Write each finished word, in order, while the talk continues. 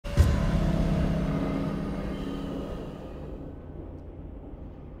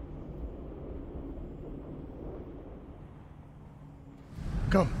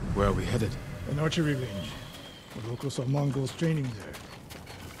Come. Where are we headed? An archery range. The locals saw Mongols training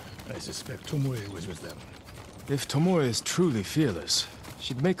there. I suspect Tomoe was with them. If Tomoe is truly fearless,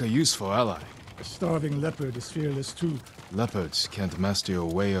 she'd make a useful ally. A starving leopard is fearless too. Leopards can't master your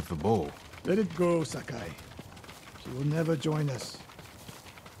way of the bow. Let it go, Sakai. She will never join us.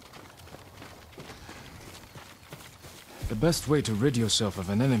 The best way to rid yourself of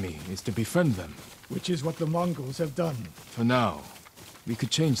an enemy is to befriend them. Which is what the Mongols have done. For now, we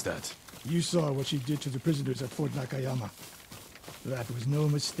could change that. You saw what she did to the prisoners at Fort Nakayama. That was no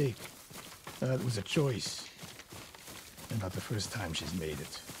mistake. That was a choice. And not the first time she's made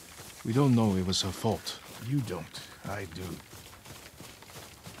it. We don't know it was her fault. You don't. I do.